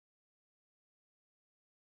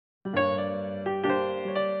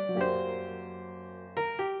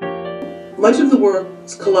Much of the work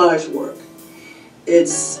is collage work.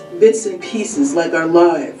 It's bits and pieces, like our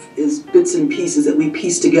life is bits and pieces that we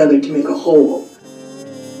piece together to make a whole.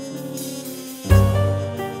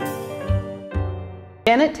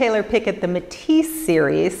 Janet Taylor Picket, the Matisse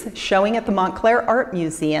series, showing at the Montclair Art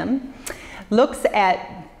Museum, looks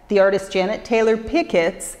at the artist Janet Taylor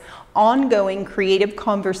Pickett's ongoing creative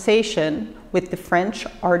conversation with the French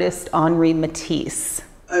artist Henri Matisse.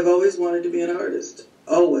 I've always wanted to be an artist,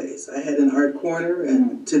 always. I had an art corner,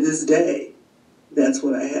 and to this day, that's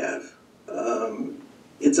what I have.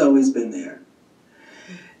 It's always been there.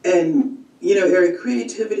 And, you know, Erik,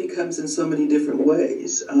 creativity comes in so many different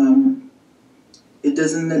ways. It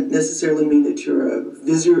doesn't necessarily mean that you're a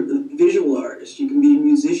visual artist. You can be a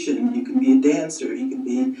musician, you can be a dancer, you can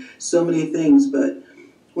be so many things, but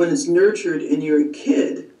when it's nurtured and you're a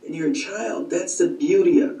kid and you're a child, that's the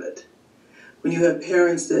beauty of it. When you have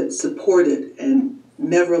parents that support it and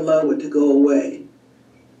never allow it to go away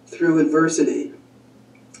through adversity.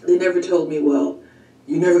 They never told me, well,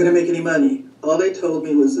 you're never going to make any money. All they told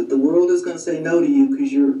me was that the world is going to say no to you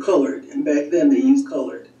because you're colored, and back then they used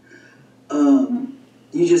colored.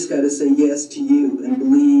 You just got to say yes to you and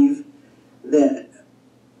believe that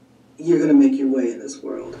you're going to make your way in this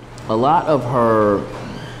world. A lot of her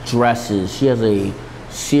dresses, she has a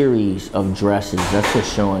series of dresses that's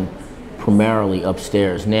just showing primarily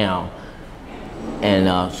upstairs now, and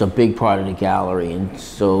it's a big part of the gallery. And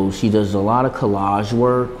so she does a lot of collage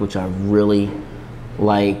work, which I really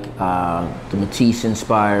like. The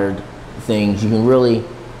Matisse-inspired things, you can really,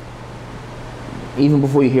 even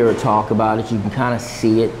before you hear her talk about it, you can kind of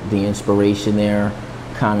see it, the inspiration there,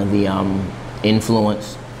 kind of the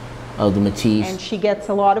influence of the Matisse. And she gets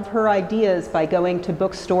a lot of her ideas by going to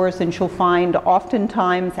bookstores, and she'll find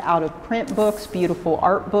oftentimes out of print books, beautiful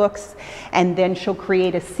art books, and then she'll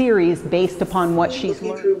create a series based upon what she's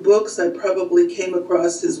learned. Through books, I probably came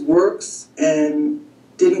across his works and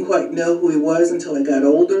didn't quite know who he was until I got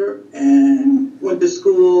older and went to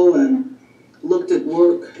school and looked at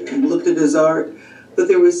work and looked at his art, but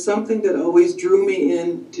there was something that always drew me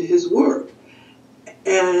into his work.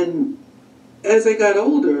 And as I got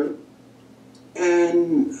older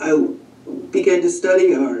and I began to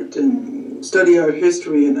study art and study art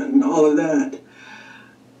history and all of that,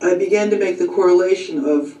 I began to make the correlation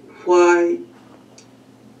of why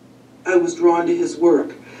I was drawn to his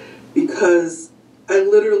work, because I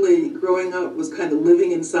literally, growing up, was kind of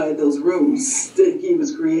living inside those rooms that he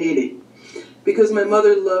was creating. Because my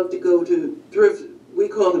mother loved to go to we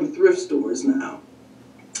call them thrift stores now,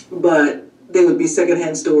 but they would be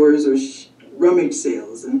secondhand stores or rummage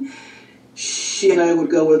sales, and she and I would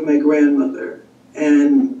go with my grandmother,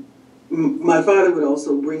 and my father would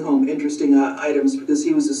also bring home interesting items because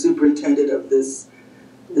he was the superintendent of this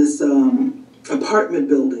apartment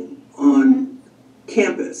building on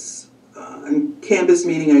campus. On campus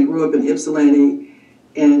meaning I grew up in Ypsilanti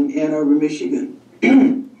and Ann Arbor, Michigan.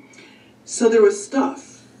 So there was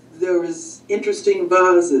stuff. There was interesting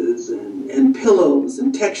vases and pillows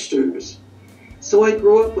and textures. So I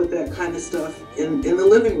grew up with that kind of stuff in the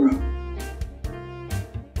living room.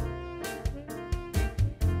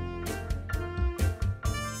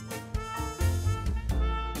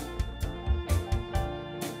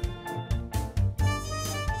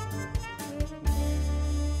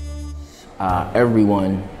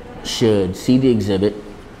 Everyone should see the exhibit,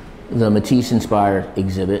 the Matisse-inspired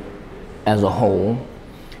exhibit, as a whole.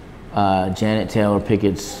 Janet Taylor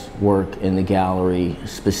Pickett's work in the gallery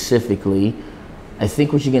specifically. I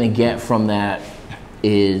think what you're going to get from that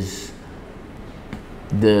is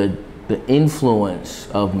the influence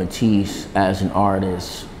of Matisse as an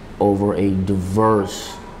artist over a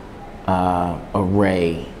diverse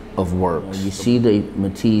array of works. You see the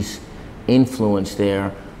Matisse influence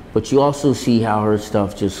there, but you also see how her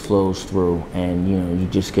stuff just flows through, and you know, you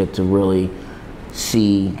just get to really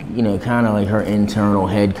see, you know, kind of like her internal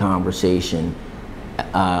head conversation,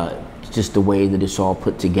 just the way that it's all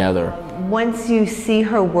put together. Once you see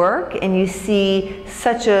her work and you see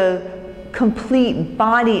such a complete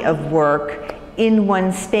body of work in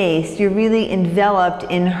one space, you're really enveloped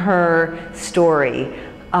in her story.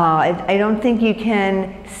 I don't think you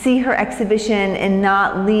can see her exhibition and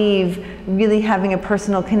not leave really having a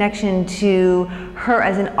personal connection to her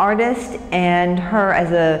as an artist and her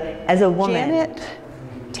as a woman. Janet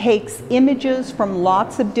takes images from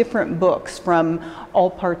lots of different books, from all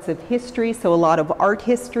parts of history, so a lot of art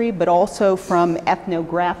history, but also from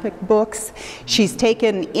ethnographic books. She's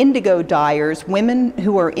taken indigo dyers, women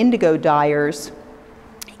who are indigo dyers,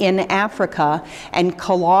 in Africa and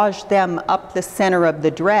collaged them up the center of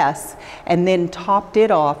the dress, and then topped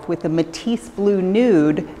it off with a Matisse blue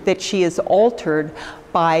nude that she has altered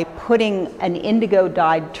by putting an indigo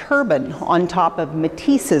dyed turban on top of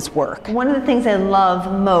Matisse's work. One of the things I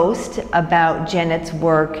love most about Janet's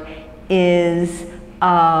work is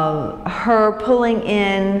her pulling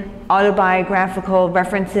in autobiographical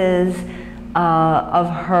references of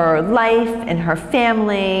her life and her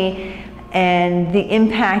family, and the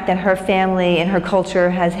impact that her family and her culture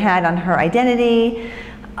has had on her identity.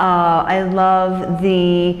 I love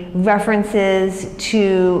the references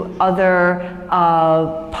to other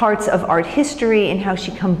parts of art history and how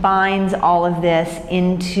she combines all of this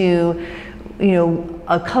into, you know,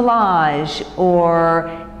 a collage or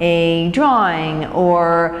a drawing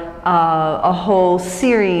or a whole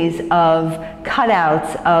series of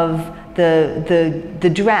cutouts of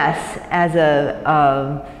the dress as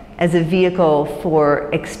a vehicle for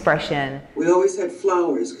expression. We always had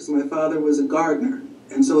flowers because my father was a gardener,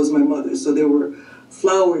 and so was my mother. So there were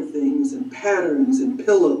flowered things and patterns and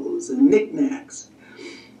pillows and knickknacks.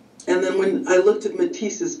 And then when I looked at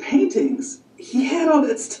Matisse's paintings, he had all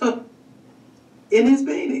that stuff in his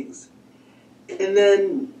paintings. And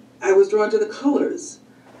then I was drawn to the colors.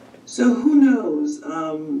 So who knows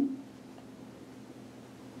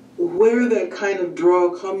where that kind of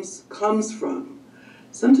draw comes from.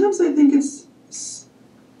 Sometimes I think it's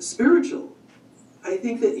spiritual. I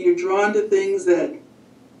think that you're drawn to things that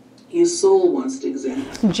your soul wants to examine.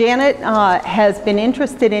 Janet has been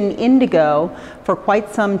interested in indigo for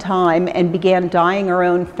quite some time and began dyeing her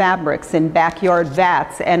own fabrics in backyard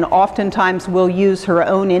vats, and oftentimes will use her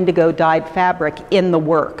own indigo dyed fabric in the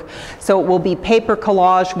work. So it will be paper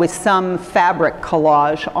collage with some fabric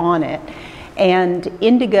collage on it. And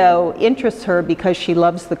indigo interests her because she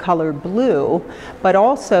loves the color blue, but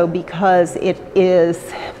also because it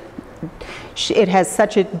has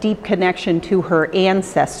such a deep connection to her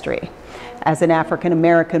ancestry as an African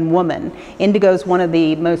American woman. Indigo is one of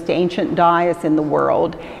the most ancient dyes in the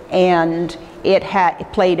world, and it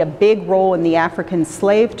played a big role in the African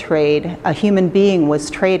slave trade. A human being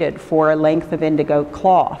was traded for a length of indigo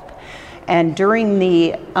cloth. And during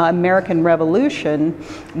the American Revolution,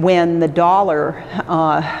 when the dollar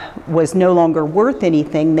was no longer worth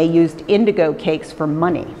anything, they used indigo cakes for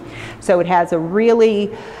money. So it has a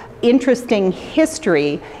really interesting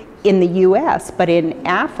history in the US, but in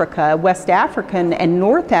Africa, West African and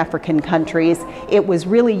North African countries, it was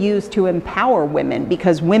really used to empower women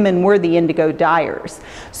because women were the indigo dyers.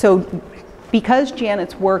 So because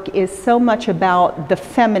Janet's work is so much about the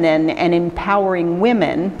feminine and empowering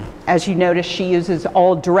women, as you notice, she uses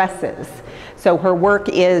all dresses. So her work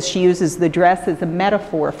she uses the dress as a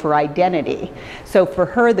metaphor for identity. So for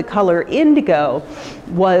her, the color indigo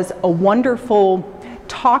was a wonderful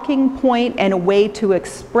talking point and a way to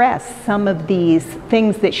express some of these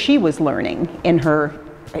things that she was learning in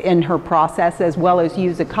her process, as well as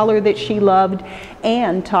use a color that she loved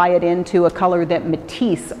and tie it into a color that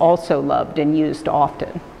Matisse also loved and used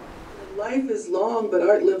often. Life is long, but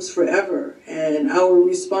art lives forever, and our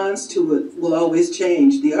response to it will always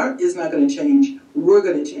change. The art is not going to change. We're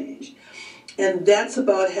going to change. And that's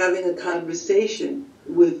about having a conversation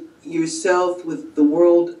with yourself, with the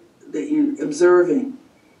world that you're observing.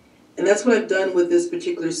 And that's what I've done with this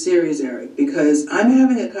particular series, Eric, because I'm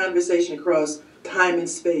having a conversation across time and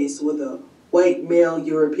space with a white male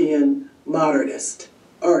European modernist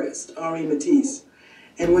artist, Henri Matisse.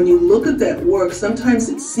 And when you look at that work, sometimes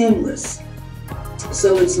it's seamless.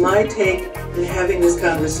 So it's my take in having this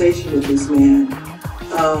conversation with this man.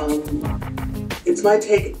 It's my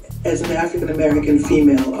take as an African-American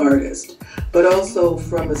female artist, but also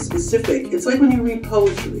from a specific, it's like when you read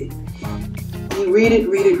poetry. You read it,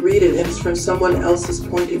 and it's from someone else's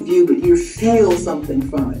point of view, but you feel something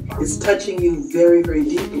from it. It's touching you very, very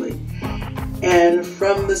deeply. And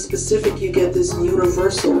from the specific, you get this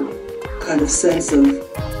universal kind of sense of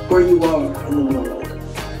where you are in the world.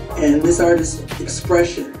 And this artist's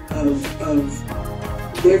expression of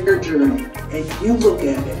their journey, and you look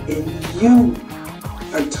at it, and you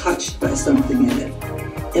are touched by something in it,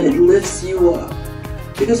 and it lifts you up.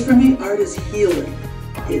 Because for me, art is healing.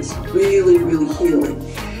 It's really, really healing.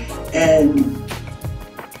 And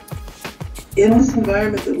in this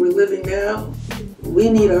environment that we're living now, we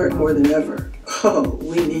need art more than ever. Oh,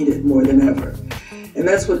 we need it more than ever. And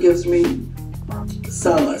that's what gives me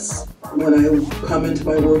solace when I come into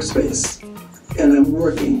my workspace and I'm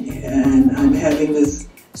working and I'm having this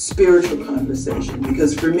spiritual conversation.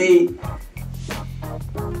 Because for me,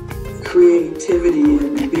 creativity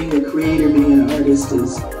and being a creator, being an artist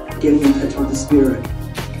is getting in touch with the spirit.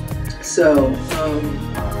 So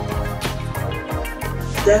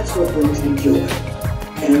That's what brings me joy.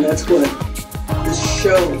 And that's what this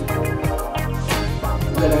show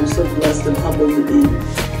that I'm so blessed and humbled to be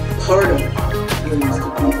part of brings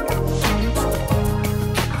to people.